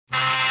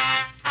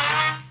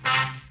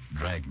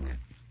Dragnet.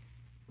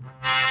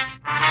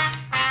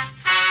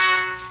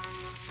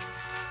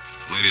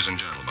 Ladies and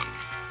gentlemen,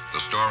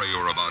 the story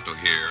you're about to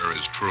hear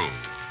is true.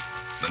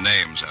 The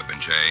names have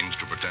been changed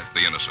to protect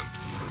the innocent.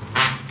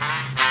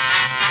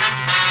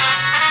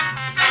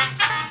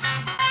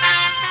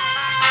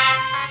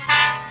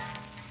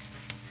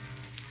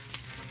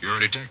 You're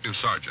a detective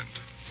sergeant.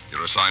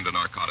 You're assigned to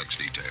narcotics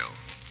detail.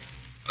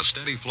 A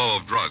steady flow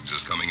of drugs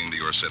is coming into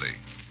your city.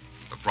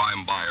 The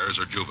prime buyers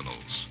are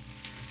juveniles.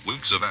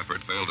 Weeks of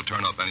effort fail to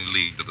turn up any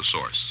lead to the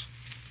source.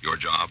 Your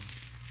job?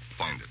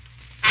 Find it.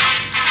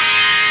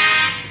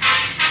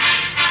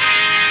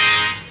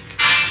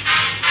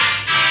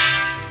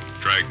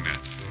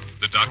 Dragnet,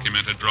 the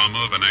documented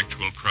drama of an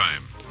actual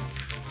crime.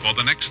 For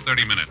the next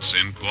 30 minutes,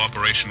 in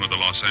cooperation with the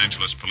Los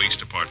Angeles Police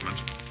Department,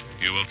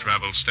 you will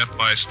travel step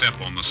by step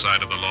on the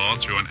side of the law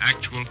through an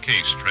actual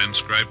case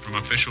transcribed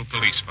from official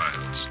police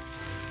files.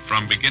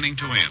 From beginning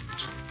to end,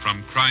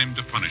 from crime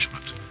to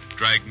punishment,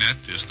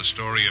 Dragnet is the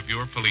story of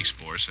your police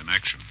force in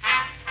action.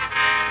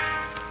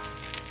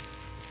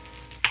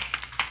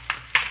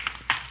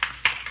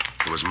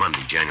 It was Monday,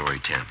 January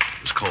 10th.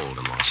 It was cold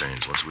in Los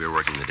Angeles. We were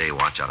working the day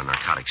watch out of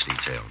narcotics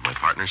detail. My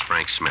partner's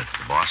Frank Smith.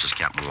 The boss is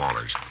Captain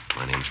Walters.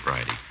 My name's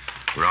Friday.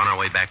 We were on our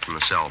way back from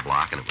the cell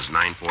block, and it was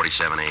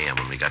 9:47 a.m.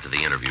 when we got to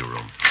the interview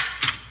room.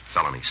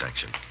 Felony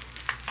section.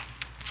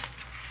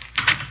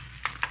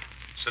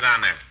 Sit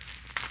down there.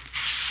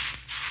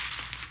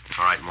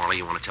 All right, Morley,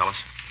 you want to tell us?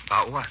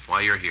 About what?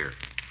 Why you're here.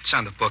 It's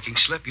on the booking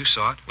slip. You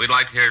saw it. We'd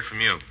like to hear it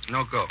from you.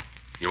 No go.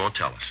 You won't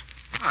tell us.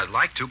 Well, I'd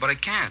like to, but I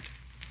can't.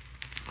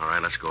 All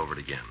right, let's go over it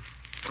again.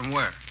 From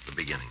where? The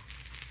beginning.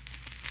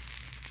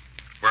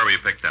 Where were you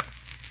picked up?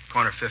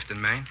 Corner 5th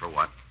and Main. For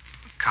what?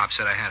 Cop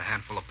said I had a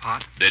handful of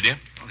pot. Did you?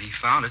 Well, he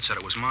found it, said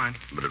it was mine.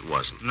 But it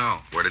wasn't. No.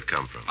 Where'd it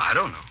come from? I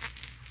don't know.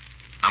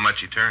 How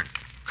much you turned?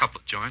 A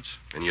couple of joints.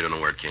 And you don't know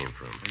where it came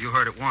from? Well, you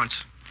heard it once.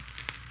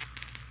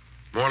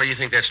 Morley, you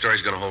think that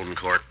story's going to hold in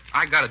court?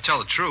 I got to tell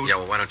the truth. Yeah,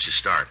 well, why don't you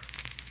start?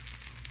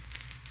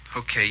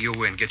 Okay, you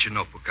win. Get your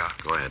notebook out.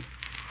 Go ahead.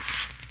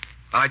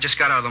 I just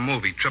got out of the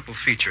movie, triple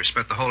feature.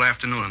 Spent the whole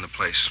afternoon in the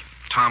place.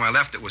 Time I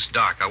left, it was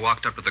dark. I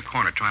walked up to the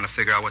corner trying to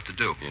figure out what to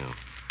do. Yeah.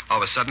 All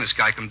of a sudden, this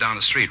guy come down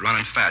the street,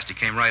 running fast. He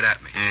came right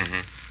at me.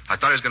 Mm-hmm. I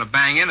thought he was going to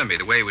bang into me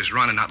the way he was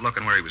running, not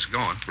looking where he was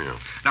going. Yeah.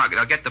 Now,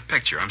 I'll get the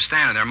picture. I'm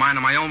standing there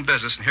minding my own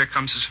business, and here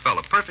comes this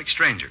fellow, perfect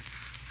stranger.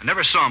 I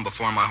never saw him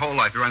before in my whole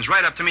life. He runs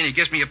right up to me, and he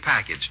gives me a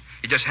package.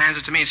 He just hands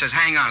it to me and says,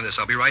 hang on to this.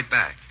 I'll be right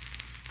back.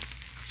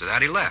 After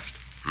that, he left.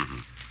 Mm-hmm.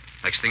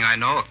 Next thing I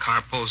know, a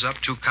car pulls up,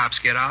 2 cops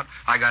get out.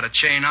 I got a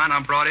chain on.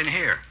 I'm brought in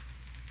here.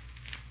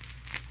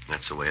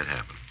 That's the way it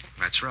happened.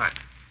 That's right.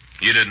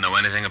 You didn't know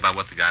anything about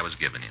what the guy was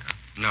giving you?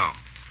 No.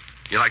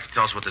 You like to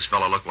tell us what this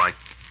fellow looked like?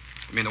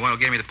 You mean the one who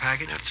gave me the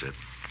package? That's it.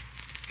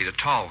 He's a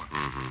tall one.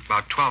 Mm-hmm.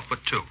 About 12'2".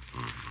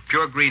 Mm-hmm.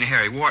 Pure green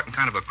hair. He wore it in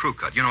kind of a crew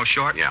cut. You know,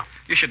 short? Yeah.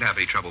 You shouldn't have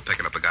any trouble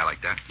picking up a guy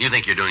like that. You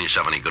think you're doing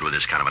yourself any good with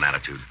this kind of an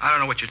attitude? I don't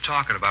know what you're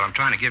talking about. I'm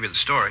trying to give you the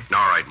story.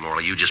 All right,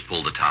 Morley, you just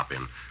pulled the top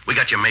in. We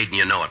got you made and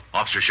you know it.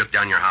 Officer shook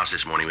down your house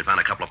this morning. We found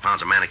a couple of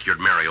pounds of manicured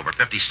Mary, over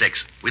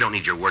 56. We don't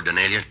need your word to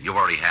nail you. You've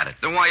already had it.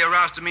 Then why you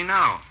rousting me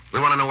now? We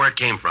want to know where it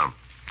came from.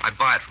 I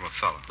buy it from a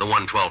fellow. The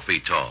one 12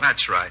 feet tall.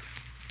 That's right.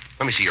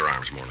 Let me see your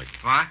arms, Morley.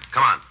 What?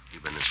 Come on.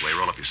 You've been this way.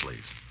 Roll up your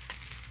sleeves.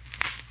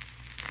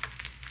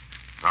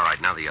 All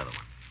right, now the other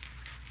one.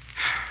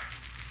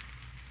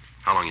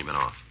 How long you been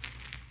off?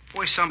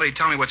 Boy, somebody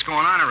tell me what's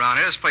going on around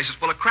here. This place is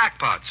full of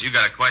crackpots. You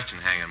got a question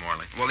hanging,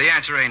 Morley. Well, the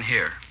answer ain't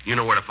here. You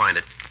know where to find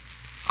it.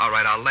 All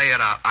right, I'll lay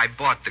it out. I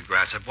bought the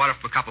grass. I bought it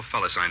from a couple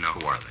fellas I know.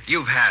 Who are they?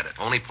 You've had it.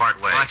 Only part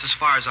way. Well, that's as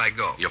far as I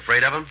go. You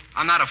afraid of them?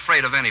 I'm not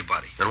afraid of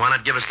anybody. Then why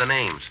not give us the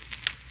names?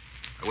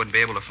 I wouldn't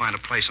be able to find a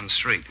place on the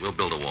street. We'll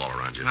build a wall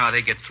around you. No,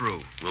 they get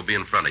through. We'll be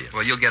in front of you.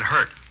 Well, you'll get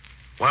hurt.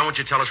 Why won't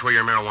you tell us where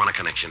your marijuana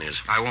connection is?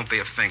 I won't be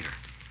a finger.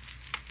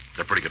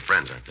 They're pretty good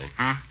friends, aren't they?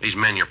 Huh? These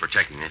men you're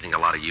protecting, they think a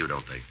lot of you,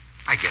 don't they?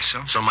 I guess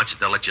so. So much that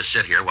they'll let you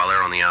sit here while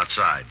they're on the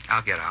outside.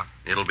 I'll get out.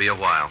 It'll be a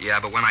while. Yeah,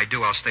 but when I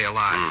do, I'll stay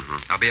alive. Mm-hmm.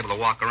 I'll be able to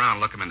walk around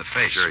and look them in the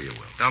face. Sure you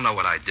will. They'll know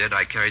what I did.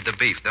 I carried the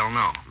beef. They'll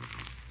know.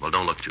 Mm-hmm. Well,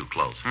 don't look too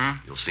close.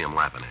 You'll see them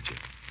laughing at you.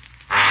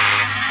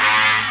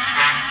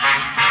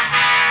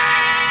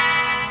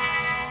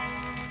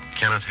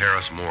 Kenneth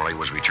Harris Morley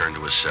was returned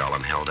to his cell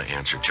and held to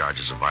answer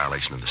charges of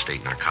violation of the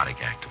State Narcotic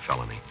Act, a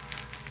felony.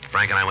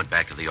 Frank and I went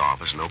back to the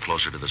office, no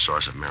closer to the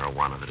source of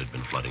marijuana that had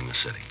been flooding the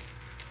city.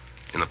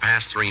 In the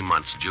past 3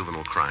 months,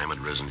 juvenile crime had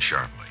risen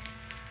sharply.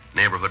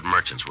 Neighborhood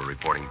merchants were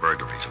reporting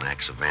burglaries and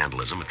acts of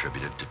vandalism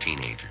attributed to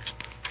teenagers.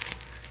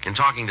 In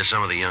talking to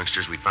some of the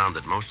youngsters, we found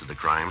that most of the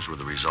crimes were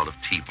the result of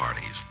tea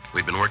parties.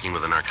 We'd been working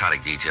with the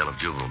narcotic detail of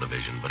Juvenile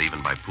Division, but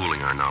even by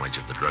pooling our knowledge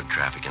of the drug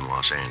traffic in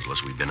Los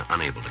Angeles, we'd been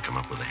unable to come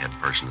up with a head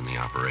person in the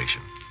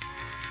operation.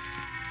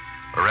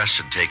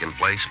 Arrests had taken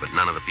place, but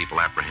none of the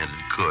people apprehended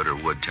could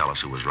or would tell us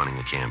who was running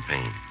the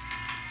campaign.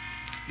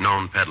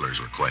 Known peddlers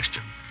were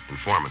questioned.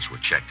 Informants were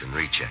checked and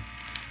rechecked.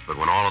 But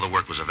when all of the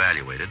work was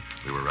evaluated,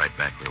 we were right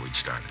back where we'd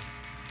started.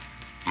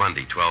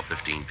 Monday,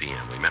 12:15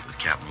 p.m., we met with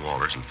Captain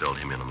Walters and filled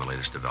him in on the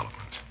latest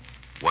developments.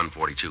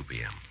 1:42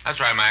 p.m. That's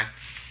right, Mac.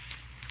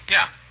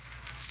 Yeah.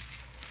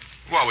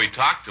 Well, we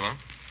talked to him.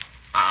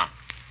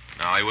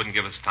 No, he wouldn't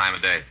give us time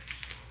of day.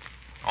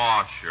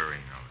 Oh, sure he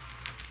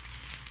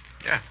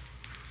knows. Yeah.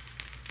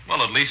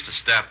 Well, at least a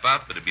step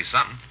up. It'd be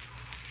something.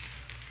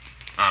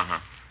 Uh-huh.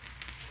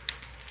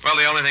 Well,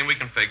 the only thing we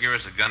can figure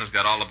is the gun has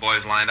got all the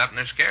boys lined up and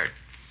they're scared.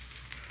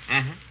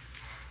 Mm-hmm.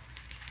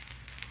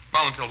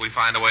 Well, until we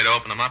find a way to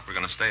open them up, we're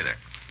going to stay there.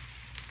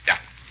 Yeah.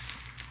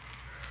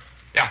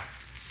 Yeah.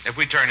 If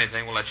we turn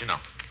anything, we'll let you know.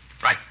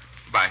 Right.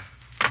 Bye.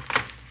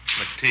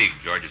 McTeague,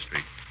 Georgia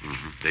Street.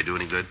 Mm-hmm. They do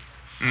any good?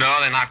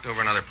 No, they knocked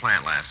over another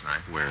plant last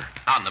night. Where?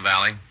 Out in the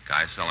valley.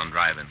 Guys selling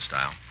drive-in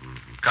style.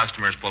 Mm-hmm.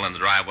 Customers pull in the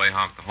driveway,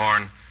 honk the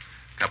horn.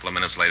 A couple of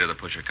minutes later, the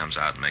pusher comes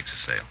out and makes a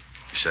sale.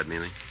 You said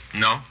anything?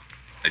 No.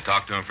 They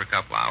talked to him for a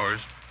couple hours.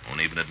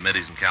 Won't even admit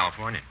he's in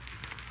California.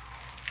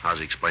 How's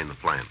he explain the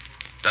plan?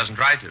 Doesn't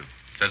try to.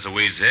 Says the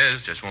weed's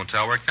his, just won't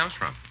tell where it comes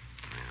from.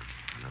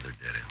 Yeah, another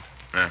dead end.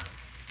 Yeah.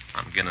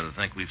 I'm beginning to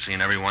think we've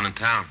seen everyone in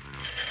town.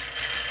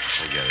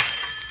 Yeah. I get it.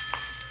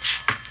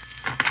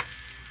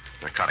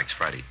 Narcotics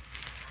Friday.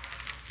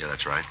 Yeah,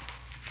 that's right.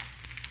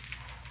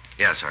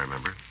 Yes, I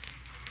remember.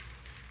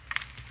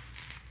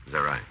 Is that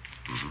right?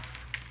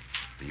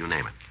 Mm-hmm. You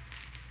name it.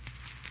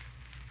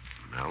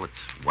 Well, it's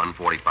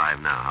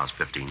 1:45 now. How's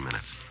 15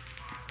 minutes?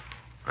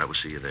 All right, we'll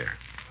see you there.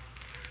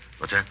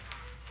 What's that?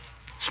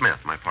 Smith,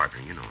 my partner.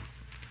 You know him.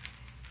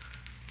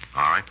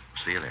 All right,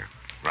 we'll see you there.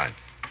 Right.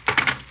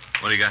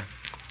 What do you got?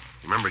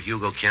 Remember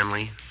Hugo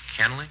Kenley?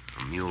 Kenley?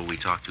 A mule we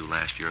talked to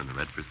last year on the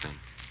Redford thing?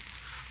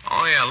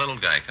 Oh, yeah, little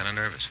guy, kind of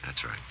nervous.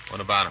 That's right.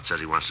 What about him?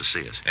 Says he wants to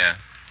see us. Yeah?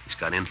 He's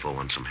got info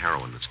on some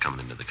heroin that's coming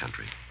into the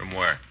country. From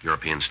where?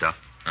 European stuff.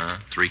 Uh-huh.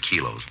 3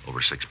 kilos,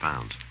 over 6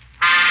 pounds.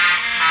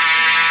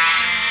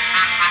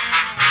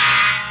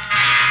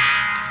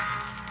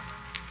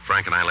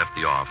 Frank and I left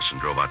the office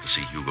and drove out to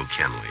see Hugo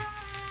Kenley.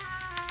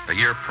 A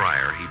year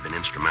prior, he'd been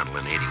instrumental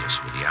in aiding us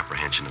with the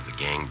apprehension of the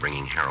gang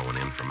bringing heroin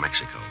in from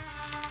Mexico.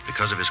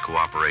 Because of his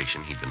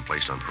cooperation, he'd been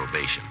placed on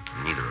probation,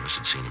 and neither of us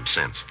had seen him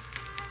since.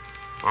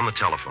 On the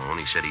telephone,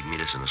 he said he'd meet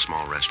us in a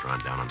small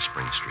restaurant down on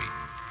Spring Street.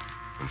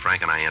 When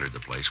Frank and I entered the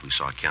place, we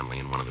saw Kenley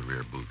in one of the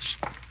rear booths.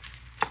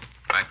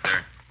 Back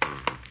there.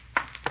 Mm-hmm.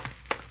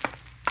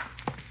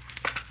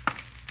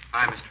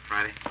 Hi, Mr.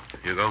 Friday.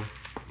 Hugo,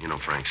 you know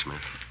Frank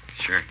Smith.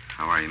 Sure.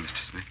 How are you,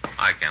 Mr. Smith?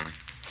 Hi, Kenley.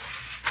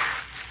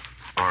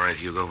 All right,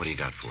 Hugo, what do you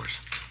got for us?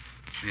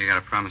 You got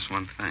to promise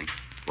one thing.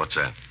 What's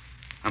that?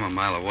 I'm a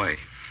mile away.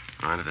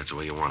 All right, if that's the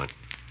way you want it.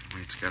 The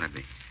way it's got to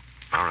be.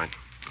 All right,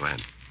 go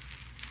ahead.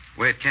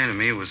 The way it came to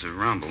me was a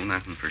rumble,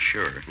 nothing for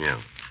sure.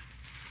 Yeah.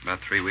 About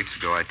 3 weeks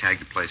ago, I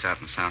tagged a place out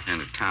in the south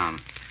end of town.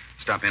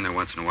 Stop in there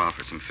once in a while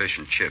for some fish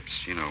and chips,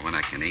 you know, when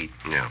I can eat.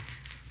 Yeah.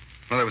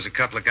 Well, there was a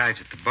couple of guys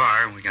at the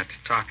bar, and we got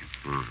to talking.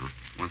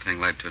 Mm-hmm. One thing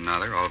led to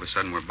another. All of a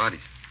sudden, we're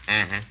buddies.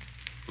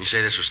 Mm-hmm. You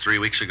say this was 3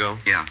 weeks ago?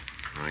 Yeah.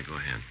 All right, go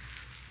ahead.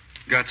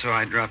 Got so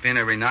I'd drop in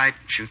every night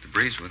and shoot the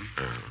breeze with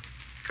them.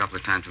 A couple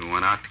of times we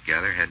went out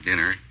together, had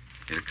dinner,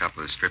 hit a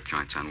couple of strip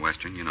joints on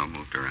Western, you know,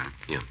 moved around.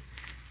 Yeah.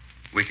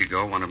 A week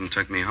ago, one of them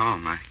took me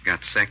home. I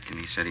got sick, and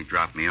he said he'd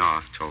drop me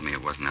off, told me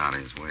it wasn't out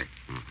of his way.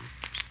 Mm-hmm.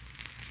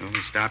 So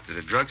we stopped at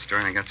a drugstore,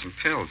 and I got some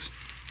pills.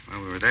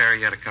 While we were there,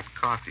 he had a cup of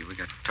coffee. We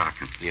got to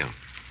talking. Yeah.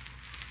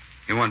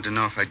 He wanted to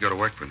know if I'd go to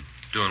work with him.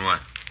 Doing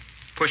what?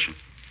 Pushing.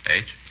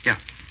 H? Yeah.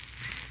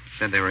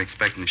 Said they were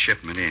expecting a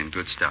shipment in.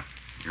 Good stuff.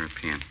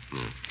 European.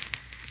 Mm.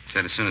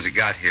 Said as soon as it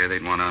got here,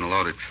 they'd want to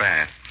unload it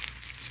fast.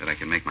 Said I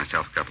could make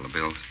myself a couple of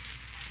bills.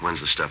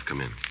 When's the stuff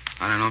come in?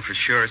 I don't know for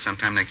sure.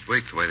 Sometime next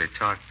week, the way they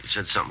talked. You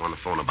said something on the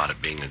phone about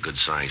it being a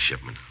good-sized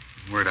shipment.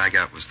 The word I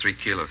got was 3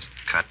 kilos.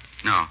 Cut?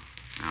 No,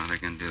 they're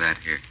going to do that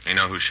here. You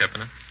know who's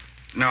shipping it?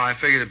 No, I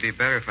figured it'd be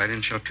better if I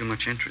didn't show too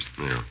much interest.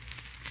 Yeah.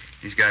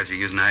 These guys are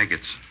using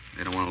agates.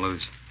 They don't want to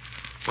lose.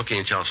 What can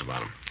you tell us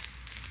about them?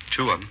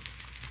 2 of them.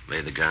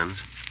 They the guns?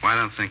 Well, I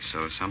don't think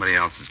so. Somebody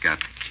else has got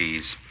the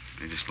keys.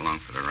 They're just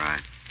along for the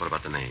ride. What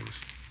about the names?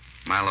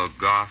 Milo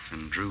Goff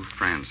and Drew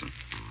Franzen.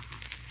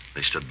 Mm-hmm.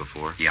 They stood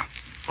before? Yeah.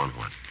 On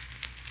what?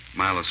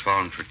 Milo's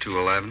fallen for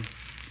 211.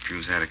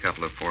 Drew's had a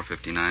couple of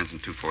 459s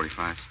and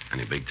 245s.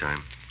 Any big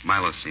time?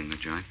 Milo's seen the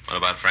joint. What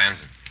about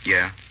Franzen?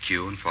 Yeah,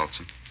 Q and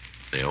Folsom.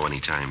 They owe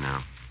any time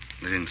now?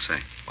 They didn't say.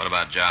 What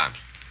about jobs?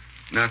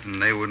 Nothing.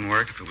 They wouldn't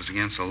work if it was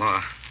against the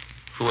law.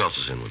 Who else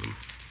is in with them?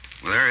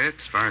 Well, they're it,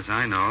 as far as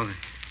I know.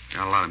 They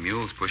got a lot of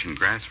mules pushing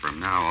grass for them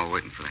now, all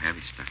waiting for the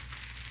heavy stuff.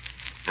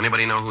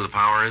 Anybody know who the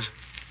power is?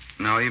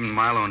 No, even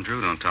Milo and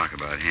Drew don't talk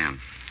about him.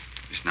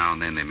 Just now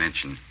and then they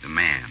mention the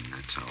man,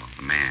 that's all.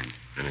 The man.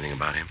 Anything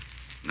about him?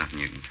 Nothing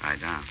you can tie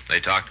down. They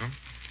talk to him?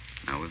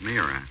 Not with me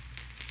around.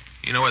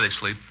 You know where they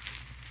sleep?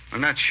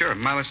 I'm not sure.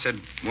 Milo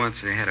said once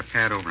they had a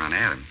pad over on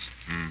Adams.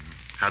 Mm-hmm.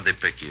 How'd they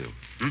pick you?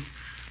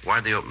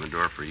 Why'd they open the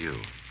door for you?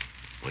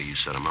 Well, you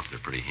set them up. They're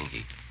pretty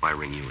hinky. Why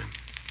ring you in?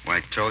 Well,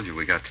 I told you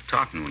we got to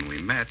talking when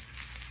we met.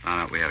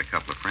 Found out we had a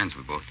couple of friends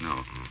we both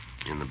know.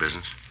 In the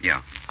business?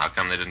 Yeah. How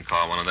come they didn't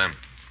call one of them?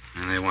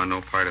 And they want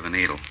no part of a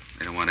needle.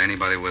 They don't want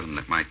anybody with them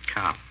that might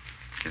cop.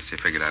 Guess they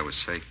figured I was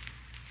safe.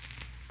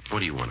 What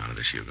do you want out of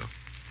this, Hugo?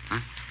 Huh?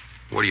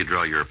 Where do you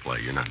draw your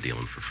play? You're not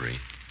dealing for free.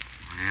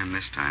 I am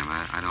this time.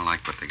 I don't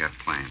like what they got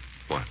planned.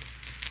 What?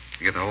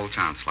 You get the whole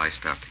town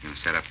sliced up. They're going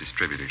to set up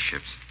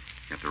distributorships.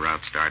 Get the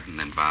route started and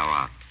then bow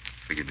out.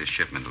 Figured this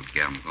shipment will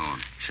get them going.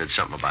 You said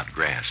something about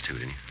grass, too,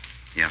 didn't you?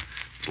 Yeah.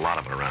 There's a lot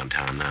of it around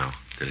town now.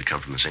 Did it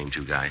come from the same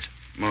two guys?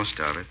 Most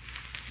of it.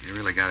 They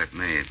really got it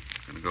made.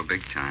 Going to go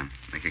big time.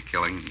 Make a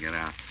killing and get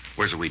out.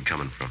 Where's the weed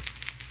coming from?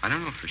 I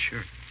don't know for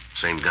sure.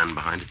 Same gun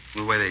behind it?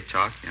 The way they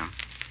talk, yeah.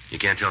 You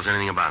can't tell us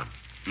anything about him?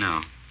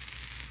 No.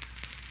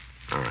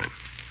 All right.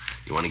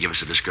 You want to give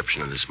us a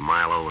description of this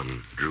Milo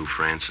and Drew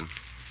Franson?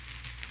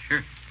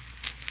 Sure.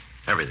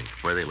 Everything.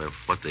 Where they live,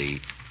 what they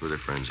eat, who their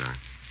friends are.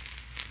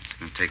 It's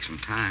going to take some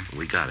time.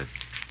 We got it.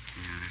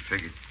 Yeah, I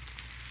figured.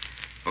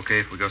 Okay,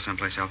 if we go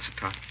someplace else to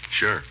talk?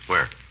 Sure.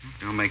 Where?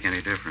 It don't make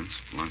any difference,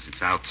 as long as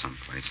it's out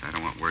someplace. I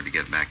don't want word to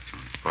get back to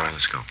him. All right,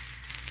 let's go.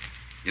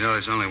 You know,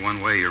 there's only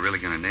one way you're really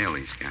going to nail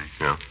these guys.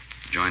 Yeah?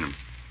 Join them.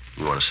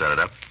 You want to set it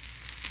up?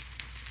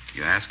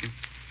 You ask him?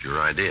 It's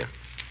your idea.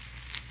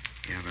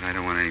 Yeah, but I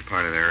don't want any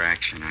part of their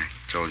action. I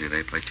told you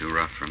they play too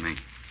rough for me.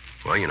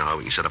 Well, you know how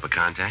we can set up a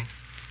contact?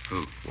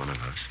 Who? One of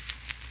us.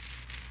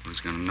 Who's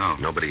going to know?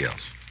 Nobody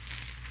else.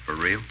 For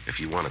real? If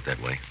you want it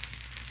that way.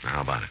 Now,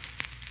 how about it?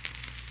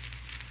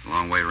 A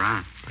long way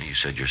round. Well, you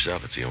said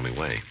yourself it's the only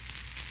way.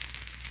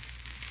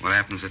 What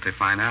happens if they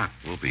find out?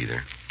 We'll be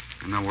there.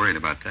 I'm not worried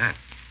about that.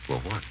 Well,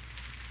 what?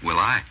 Will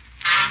I?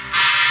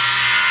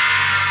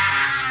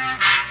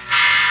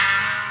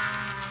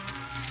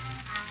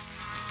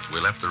 We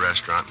left the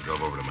restaurant and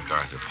drove over to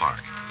MacArthur Park.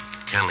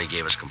 Kenley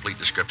gave us complete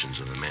descriptions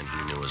of the men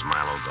he knew as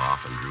Milo Goff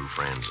and Drew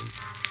Franzen.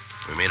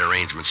 We made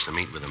arrangements to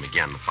meet with them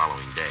again the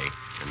following day,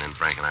 and then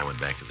Frank and I went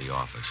back to the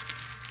office.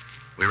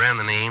 We ran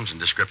the names and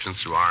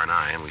descriptions through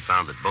R&I, and we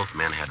found that both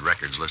men had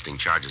records listing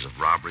charges of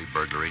robbery,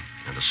 burglary,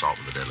 and assault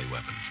with a deadly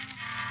weapon.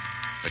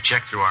 A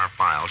check through our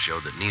file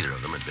showed that neither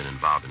of them had been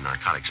involved in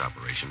narcotics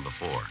operation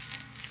before.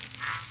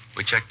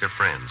 We checked their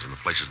friends and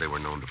the places they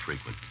were known to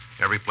frequent.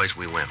 Every place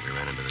we went, we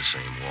ran into the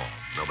same wall.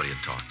 Nobody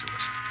had talked to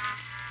us.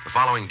 The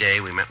following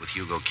day, we met with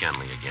Hugo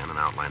Kenley again and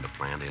outlined a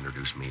plan to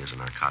introduce me as a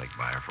narcotic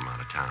buyer from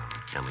out of town.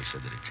 Kenley said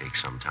that it'd take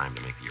some time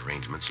to make the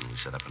arrangements, and we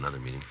set up another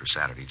meeting for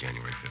Saturday,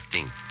 January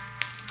 15th.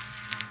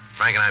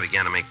 Frank and I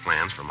began to make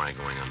plans for my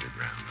going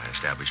underground. I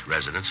established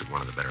residence at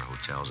one of the better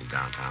hotels in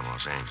downtown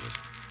Los Angeles.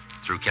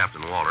 Through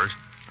Captain Walters,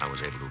 I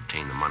was able to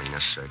obtain the money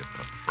necessary to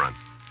put up the front.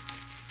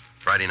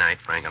 Friday night,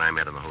 Frank and I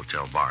met in the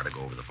hotel bar to go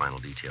over the final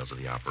details of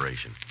the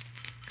operation.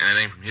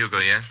 Anything from Hugo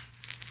yet?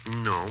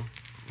 No.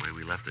 The way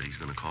we left it, he's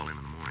going to call in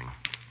the morning.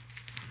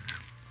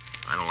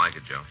 I don't like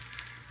it, Joe.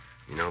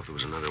 You know, if there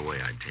was another way,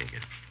 I'd take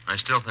it. I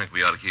still think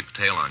we ought to keep a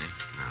tail on you.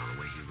 No,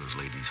 the way Hugo's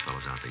laid these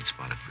fellows out, they'd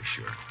spot it for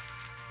sure.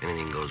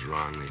 Anything goes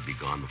wrong, they'd be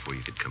gone before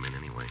you could come in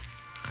anyway.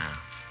 Yeah.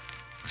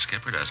 The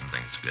skipper doesn't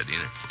think it's good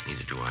either.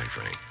 Neither do I,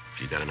 Frank.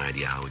 If you got an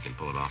idea how we can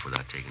pull it off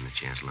without taking the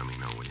chance, let me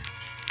know, will you?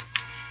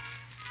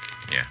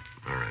 Yeah.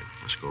 All right,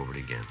 let's go over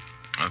it again.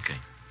 Okay.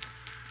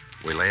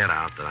 We lay it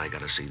out that I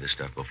got to see the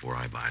stuff before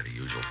I buy, the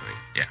usual thing.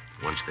 Yeah.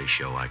 Once they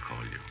show, I call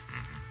you.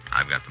 Mm-hmm.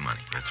 I've got the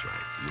money. That's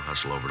right. You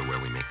hustle over to where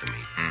we make the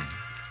meet.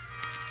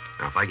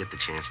 Mm-hmm. Now, if I get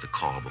the chance to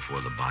call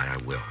before the buy, I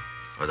will.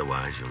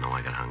 Otherwise, you'll know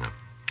I got hung up.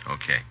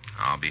 Okay.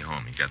 I'll be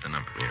home. You got the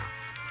number? Yeah.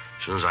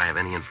 As soon as I have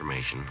any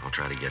information, I'll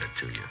try to get it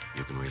to you.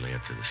 You can relay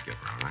it to the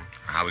skipper, all right?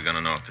 How are we going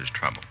to know if there's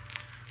trouble?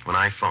 When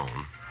I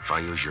phone, if I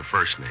use your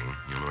first name,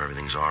 you'll know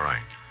everything's all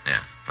right.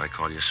 Yeah. If I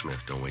call you Smith,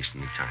 don't waste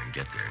any time.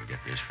 Get there, and get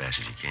there as fast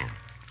as you can.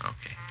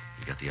 Okay.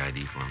 You got the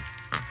ID for me?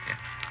 Oh, yeah.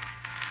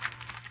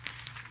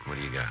 What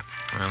do you got?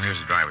 Well,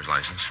 here's a driver's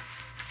license.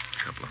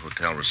 A couple of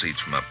hotel receipts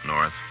from up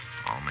north,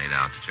 all made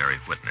out to Jerry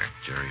Whitner.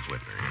 Jerry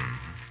Whitner.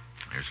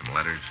 Mm-hmm. Here's some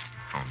letters,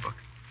 phone book.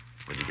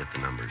 Where'd you get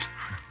the numbers?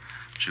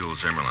 Jules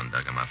Zimmerlin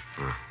dug them up.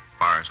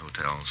 Bars,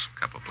 hotels, a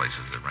couple of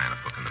places that ran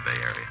a book in the Bay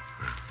Area.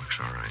 Looks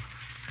all right.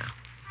 Yeah.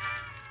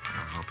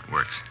 I hope it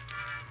works.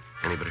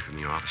 Anybody from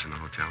the office in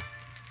the hotel?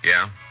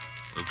 Yeah.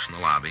 Luke's in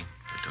the lobby.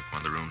 We took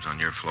one of the rooms on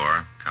your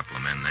floor. A couple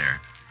of men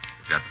there.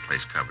 We've got the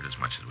place covered as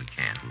much as we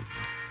can.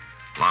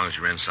 Mm-hmm. As long as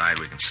you're inside,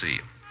 we can see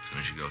you. As soon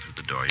as you go through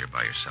the door, you're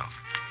by yourself.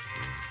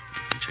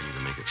 You continue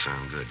to make it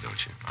sound good, don't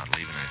you? Not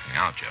leaving anything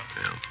out, Joe.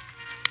 Yeah.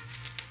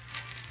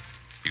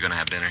 You going to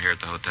have dinner here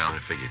at the hotel? I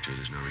figured to.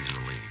 There's no reason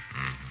to leave.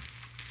 Mm-hmm.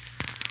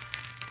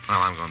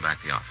 Well, I'm going back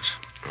to the office.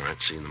 All right,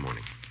 see you in the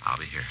morning. I'll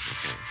be here.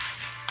 Okay.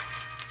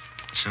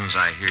 As soon as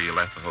I hear you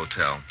left the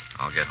hotel,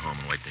 I'll get home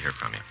and wait to hear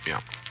from you.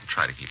 Yeah.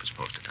 Try to keep us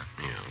posted, huh?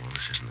 Yeah, well,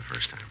 this isn't the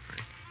first time,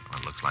 Frank.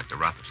 Well, it looks like the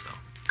roughest, though.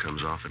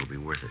 Comes off, it'll be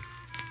worth it.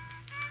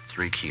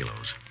 3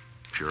 kilos.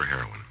 Pure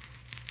heroin.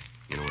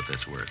 You know what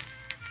that's worth?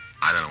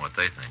 I don't know what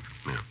they think.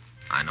 Yeah.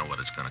 I know what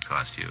it's going to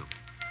cost you.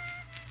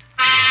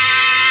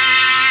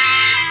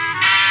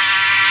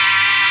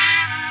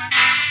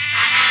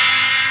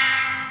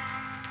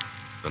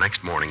 The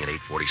next morning at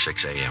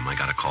 8:46 a.m., I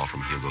got a call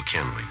from Hugo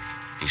Kenley.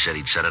 He said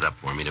he'd set it up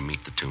for me to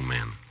meet the two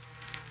men.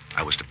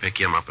 I was to pick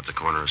him up at the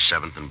corner of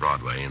 7th and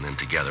Broadway, and then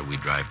together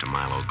we'd drive to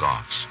Milo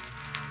Goff's.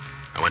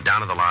 I went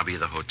down to the lobby of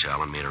the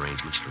hotel and made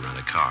arrangements to rent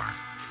a car.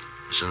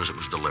 As soon as it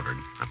was delivered,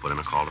 I put in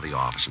a call to the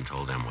office and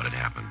told them what had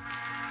happened.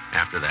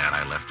 After that,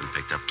 I left and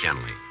picked up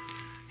Kenley.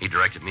 He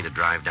directed me to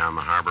drive down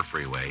the Harbor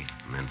Freeway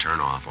and then turn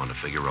off onto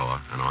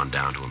Figueroa and on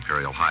down to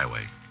Imperial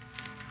Highway.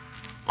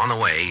 On the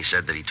way, he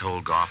said that he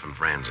told Goff and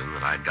Franzen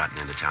that I'd gotten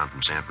into town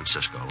from San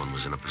Francisco and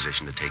was in a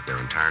position to take their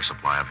entire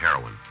supply of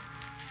heroin.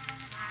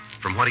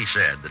 From what he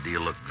said, the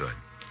deal looked good.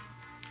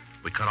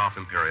 We cut off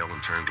Imperial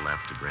and turned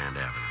left to Grand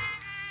Avenue.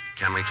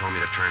 Kenley told me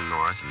to turn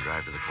north and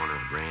drive to the corner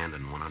of Grand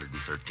and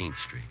 113th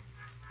Street.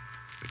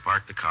 We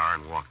parked the car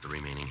and walked the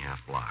remaining half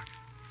block.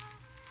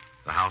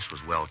 The house was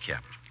well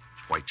kept,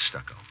 white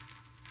stucco.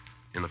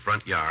 In the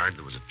front yard,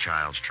 there was a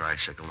child's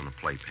tricycle and a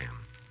playpen.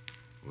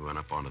 We went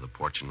up onto the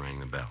porch and rang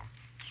the bell.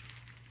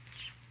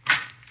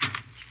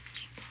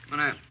 Come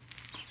on in.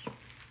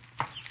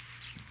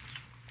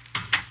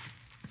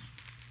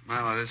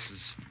 Milo, this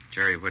is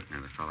Jerry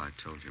Whitner, the fellow I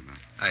told you about.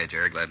 Hi,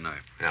 Jerry. Glad to know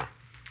you. Yeah.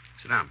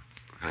 Sit down.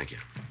 Thank you.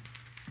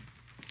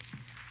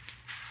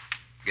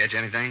 Get you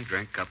anything?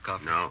 Drink, cup of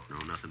coffee? No,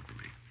 nothing for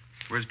me.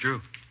 Where's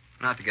Drew?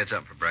 Went out to get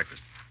something for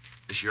breakfast.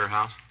 This your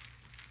house?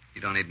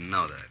 You don't even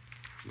know that.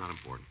 Not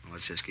important. Well,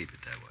 let's just keep it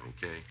that way.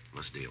 Okay,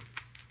 let's deal.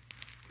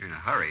 You're in a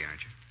hurry,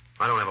 aren't you?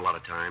 I don't have a lot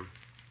of time.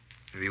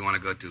 Maybe you want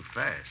to go too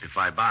fast. If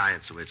I buy,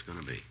 it's the way it's going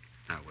to be.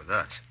 Not with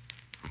us.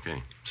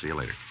 Okay, see you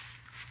later.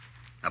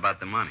 How about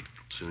the money?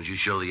 As soon as you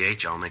show the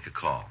H, I'll make a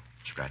call.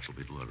 Scratch will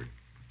be delivered.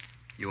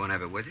 You won't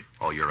have it with you?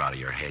 Oh, you're out of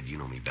your head. You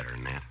know me better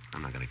than that.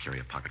 I'm not going to carry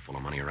a pocket full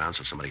of money around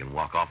so somebody can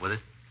walk off with it.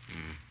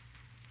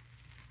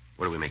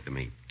 Where do we make the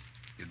meet?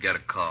 You get a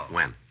call.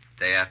 When?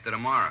 Day after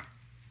tomorrow.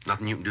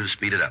 Nothing you can do to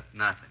speed it up.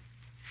 Nothing.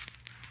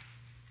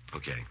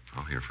 Okay,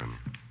 I'll hear from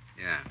you.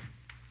 Yeah.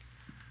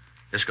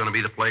 This going to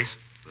be the place?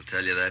 We'll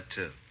tell you that,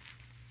 too.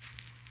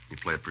 You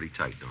play it pretty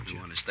tight, don't you? You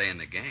want to stay in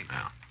the game.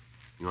 Yeah.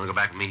 You want to go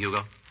back with me,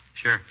 Hugo?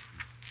 Sure.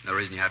 No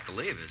reason you have to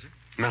leave, is there?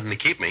 Nothing to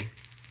keep me.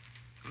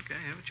 Okay,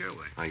 have it your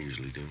way. I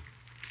usually do.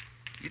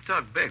 You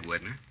talk big,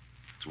 Whitner.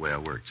 It's the way I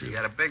work, too. You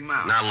got a big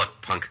mouth. Now, look,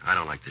 punk, I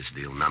don't like this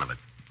deal. None of it.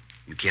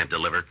 You can't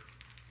deliver.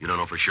 You don't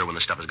know for sure when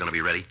the stuff is going to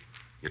be ready.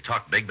 You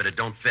talk big, but it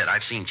don't fit.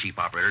 I've seen cheap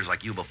operators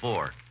like you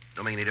before.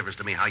 Don't make any difference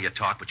to me how you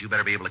talk, but you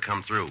better be able to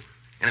come through.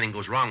 Anything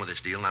goes wrong with this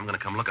deal, and I'm going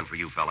to come looking for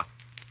you, fella.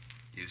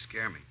 You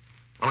scare me.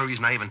 The only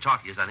reason I even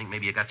talk to you is I think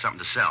maybe you got something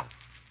to sell.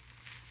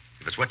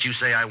 If it's what you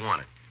say, I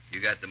want it.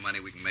 You got the money,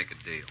 we can make a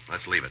deal.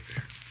 Let's leave it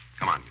there.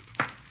 Come on,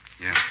 Hugo.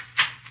 Yeah.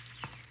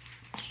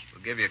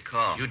 We'll give you a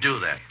call. You do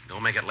that.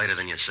 Don't make it later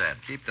than you said.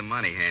 Keep the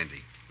money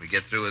handy. We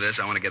get through with this,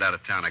 I want to get out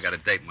of town. I got a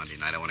date Monday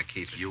night. I want to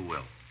keep it. You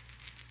will.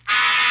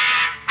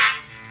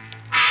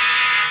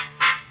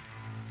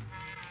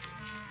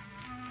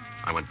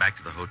 I went back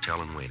to the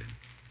hotel and waited.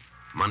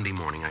 Monday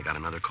morning, I got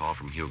another call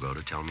from Hugo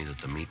to tell me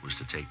that the meet was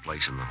to take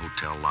place in the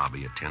hotel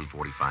lobby at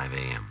 10:45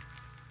 a.m.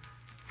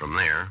 From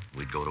there,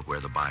 we'd go to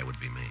where the buy would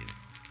be made.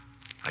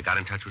 I got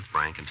in touch with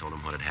Frank and told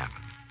him what had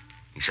happened.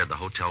 He said the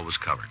hotel was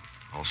covered,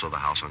 also the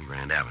house on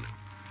Grand Avenue.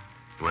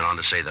 He went on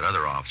to say that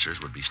other officers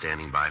would be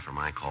standing by for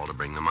my call to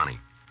bring the money.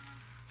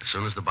 As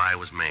soon as the buy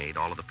was made,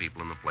 all of the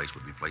people in the place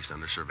would be placed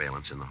under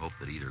surveillance in the hope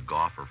that either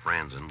Goff or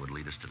Franzen would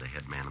lead us to the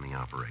head man in the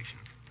operation.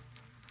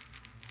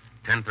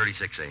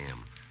 10:36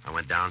 a.m., I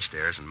went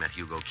downstairs and met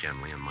Hugo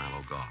Kenley and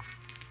Milo Goff.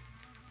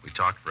 We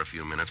talked for a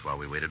few minutes while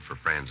we waited for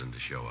Franzen to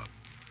show up.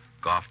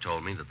 Goff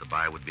told me that the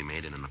buy would be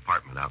made in an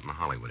apartment out in the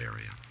Hollywood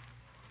area.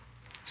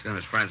 As soon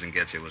as Franzen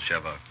gets here, we'll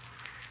shove up.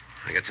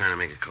 I got time to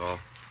make a call.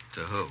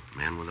 To who?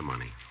 Man with the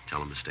money.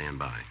 Tell him to stand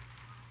by.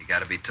 You got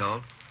to be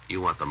told?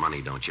 You want the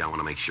money, don't you? I want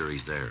to make sure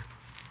he's there.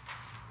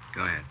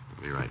 Go ahead.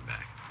 I'll be right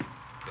back.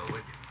 Go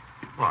with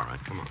you. All right,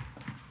 come on.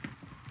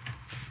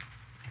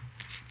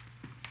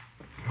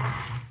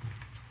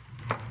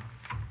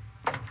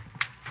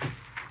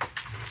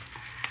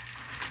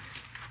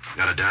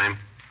 Got a dime?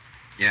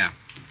 Yeah.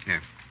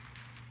 Here.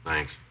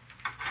 Thanks.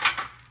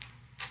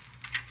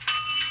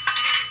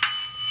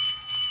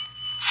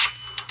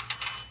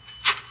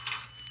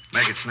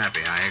 Make it snappy,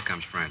 huh? Here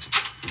comes Franzen.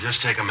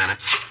 Just take a minute.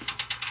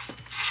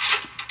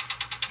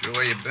 Drew,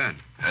 where you been?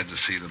 Had to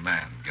see the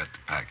man, get the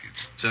package.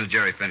 As soon as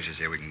Jerry finishes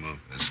here, we can move.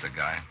 This the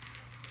guy?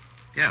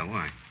 Yeah,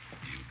 why?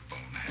 You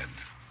bonehead.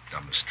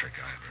 Dumbest trick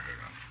I ever heard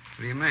of.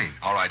 What do you mean?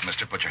 All right,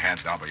 mister, put your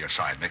hands down by your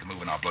side. Make a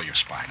move and I'll blow your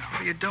spine out.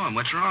 What are you doing?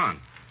 What's wrong?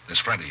 This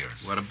friend of yours.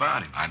 What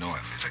about him? I know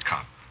him. He's a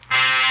cop.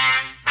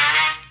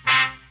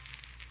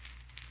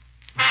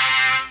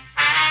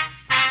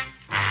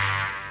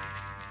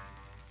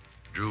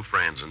 Drew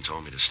Franzen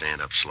told me to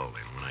stand up slowly,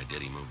 and when I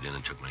did, he moved in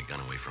and took my gun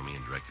away from me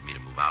and directed me to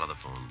move out of the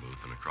phone booth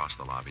and across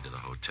the lobby to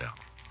the hotel.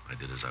 I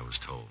did as I was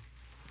told.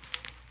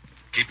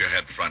 Keep your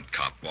head front,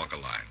 cop. Walk a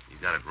line. You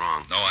got it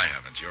wrong. No, I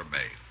haven't. You're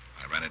May.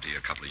 I ran into you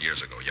a couple of years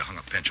ago. You hung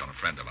a pinch on a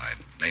friend of mine.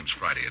 Name's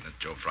Friday, isn't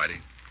it? Joe Friday?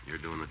 You're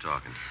doing the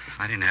talking.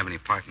 I didn't have any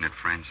part in it,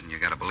 Franzen.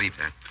 You got to believe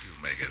that. You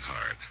make it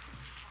hard.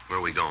 Where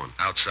are we going?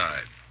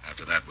 Outside.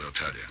 After that, we'll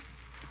tell you.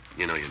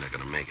 You know you're not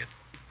going to make it.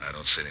 I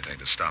don't see anything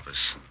to stop us.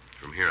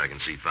 From here, I can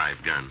see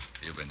 5 guns.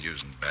 You've been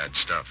using bad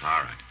stuff.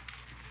 All right.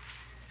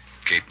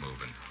 Keep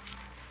moving.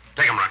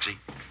 Take him, Roxy.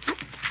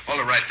 Hold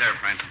it right there,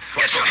 Francis.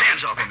 Get your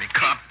hands off of me,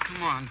 cop.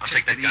 Come on. I'll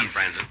take that gun, easy.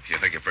 Franzen. You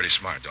think you're pretty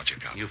smart, don't you,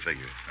 Cop? You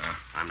figure. Huh?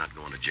 I'm not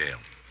going to jail.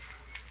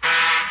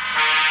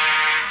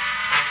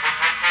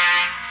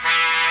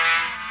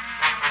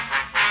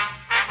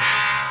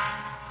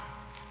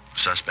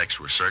 Suspects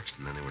were searched,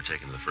 and then they were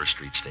taken to the First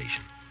Street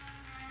station.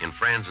 In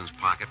Franzen's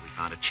pocket, we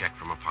found a check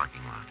from a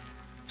parking lot.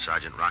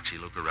 Sergeant Roxy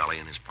Lucarelli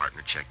and his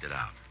partner checked it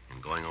out. In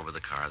going over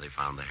the car, they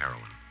found the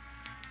heroin.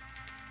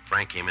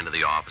 Frank came into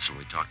the office, and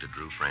we talked to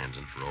Drew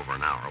Franzen for over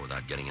an hour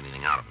without getting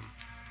anything out of him.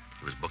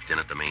 He was booked in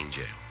at the main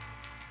jail.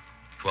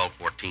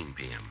 12:14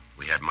 p.m.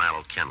 We had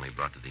Milo Kenley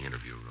brought to the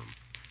interview room.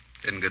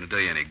 Isn't going to do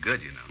you any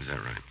good, you know. Is that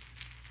right?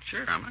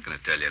 Sure, I'm not going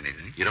to tell you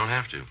anything. You don't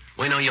have to.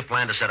 We know you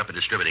plan to set up a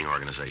distributing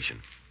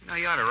organization. You know,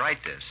 you ought to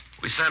write this.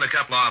 We sent a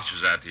couple of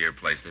officers out to your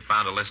place. They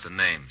found a list of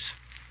names.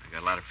 I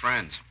got a lot of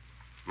friends.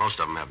 Most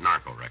of them have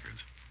narco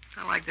records.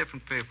 I like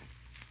different people.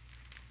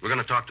 We're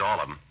going to talk to all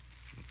of them.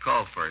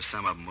 Call first.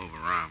 Some of them move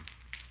around.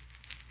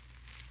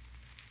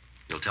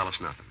 You'll tell us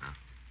nothing, huh?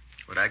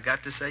 What I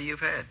got to say, you've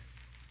had.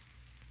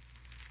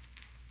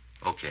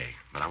 Okay,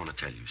 but I want to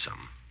tell you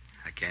something.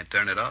 I can't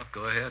turn it off.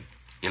 Go ahead.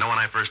 You know, when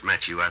I first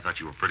met you, I thought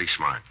you were pretty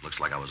smart. Looks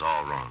like I was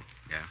all wrong.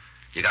 Yeah?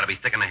 You got to be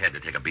thick in the head to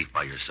take a beat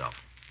by yourself.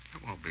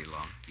 It won't be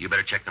long. You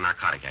better check the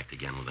Narcotic Act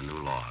again with the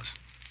new laws.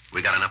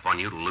 We got enough on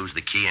you to lose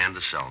the key and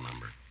the cell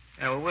number.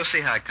 Yeah, well, we'll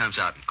see how it comes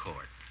out in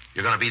court.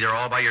 You're going to be there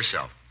all by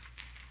yourself.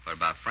 What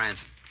about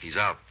Francis? He's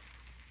out.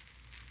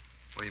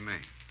 What do you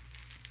mean?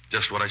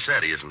 Just what I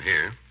said. He isn't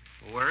here.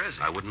 Well, where is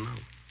he? I wouldn't know.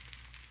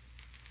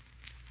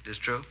 Is this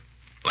true?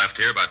 Left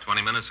here about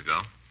 20 minutes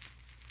ago.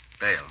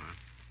 Bail, huh?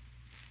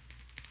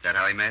 Is that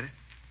how he made it?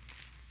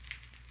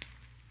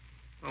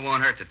 Well, it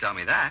won't hurt to tell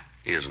me that.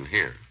 He isn't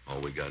here.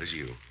 All we got is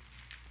you.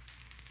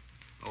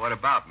 Well, what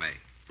about me?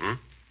 Hmm?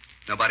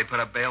 Nobody put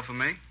up bail for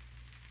me?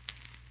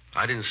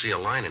 I didn't see a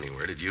line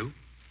anywhere, did you?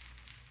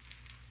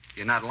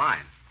 You're not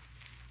lying.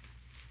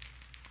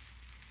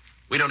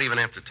 We don't even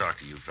have to talk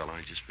to you, fella.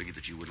 I just figured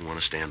that you wouldn't want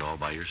to stand all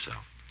by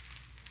yourself.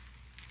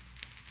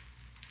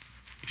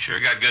 You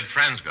sure got good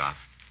friends, Goff.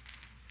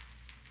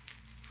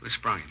 Who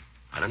sprung him?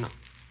 I don't know.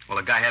 Well,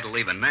 the guy had to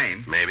leave a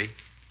name. Maybe.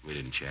 We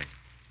didn't check.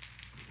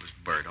 It was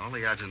Bert. All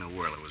the odds in the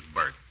world it was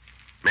Bert.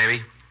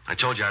 Maybe. I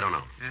told you I don't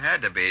know. It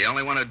had to be. The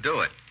only one to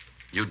do it.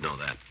 You'd know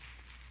that.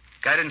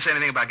 Guy didn't say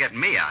anything about getting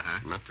me out, huh?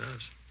 Not to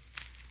us.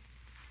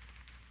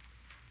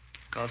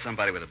 Call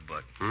somebody with a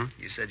book. Hmm?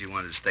 You said you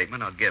wanted a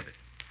statement. I'll give it.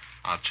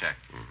 I'll check.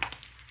 Mm-hmm.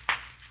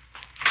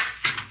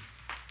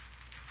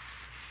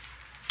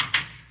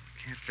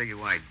 Can't figure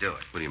why he'd do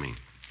it. What do you mean?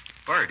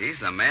 Bert, he's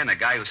the man, the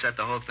guy who set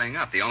the whole thing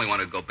up. The only one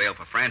who'd go bail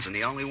for Franz and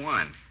the only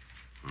one.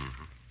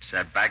 Mm-hmm.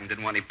 Sat back and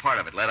didn't want any part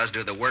of it. Let us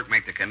do the work,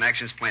 make the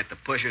connections, plant the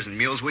pushers and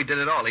mules. We did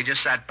it all. He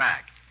just sat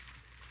back.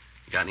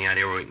 You got any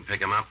idea where we can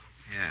pick him up?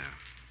 Yeah.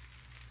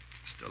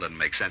 Still doesn't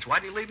make sense.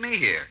 Why'd he leave me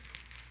here?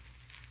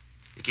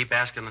 You keep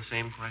asking the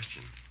same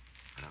question.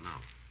 I don't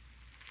know.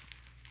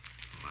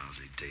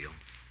 Lousy deal.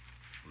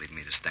 Leave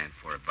me to stand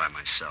for it by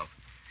myself.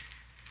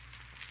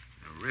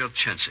 A real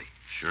chintzy.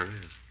 Sure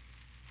is.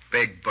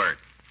 Big Bert.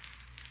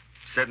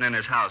 Sitting in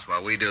his house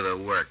while we do the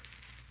work.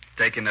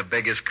 Taking the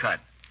biggest cut.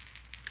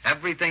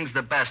 Everything's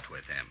the best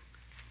with him.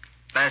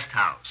 Best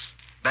house.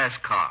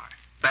 Best car.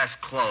 Best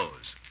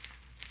clothes.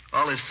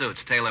 All his suits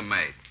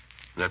tailor-made.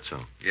 That's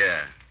so.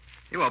 Yeah.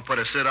 He won't put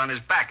a suit on his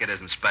back it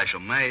isn't special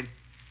made.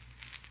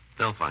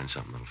 They'll find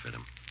something that'll fit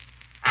him.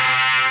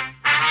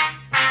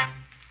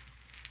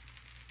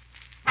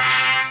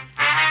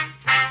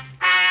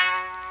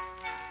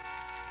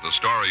 The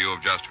story you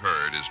have just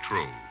heard is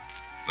true.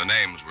 The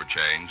names were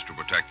changed to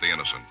protect the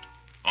innocent.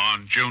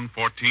 On June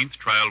 14th,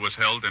 trial was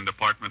held in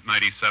Department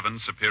 97,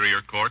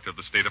 Superior Court of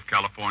the State of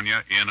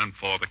California, in and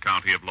for the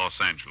County of Los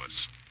Angeles.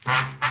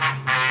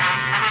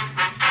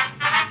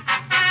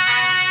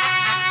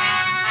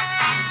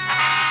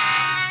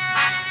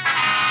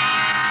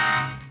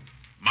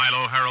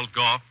 Milo Harold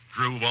Goff,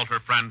 Drew Walter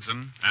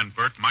Franzen, and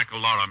Bert Michael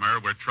Lorimer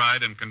were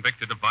tried and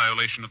convicted of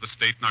violation of the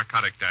State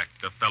Narcotic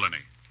Act, a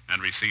felony,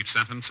 and received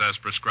sentence as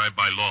prescribed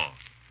by law.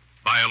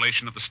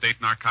 Violation of the State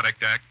Narcotic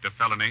Act, a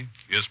felony,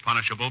 is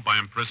punishable by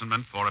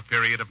imprisonment for a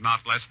period of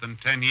not less than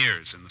 10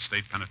 years in the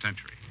state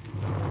penitentiary.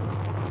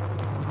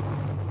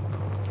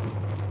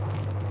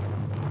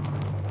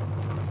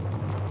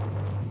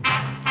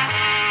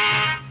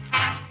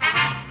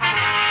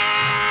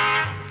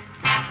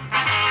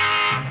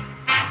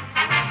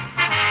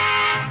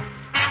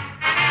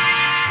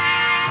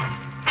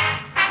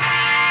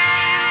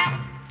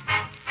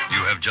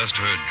 You have just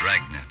heard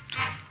Dragnet,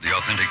 the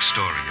authentic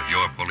story of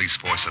your police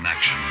force in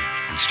action,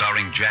 and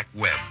starring Jack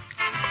Webb,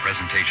 a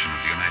presentation of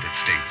the United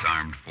States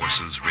Armed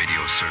Forces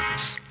Radio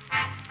Service.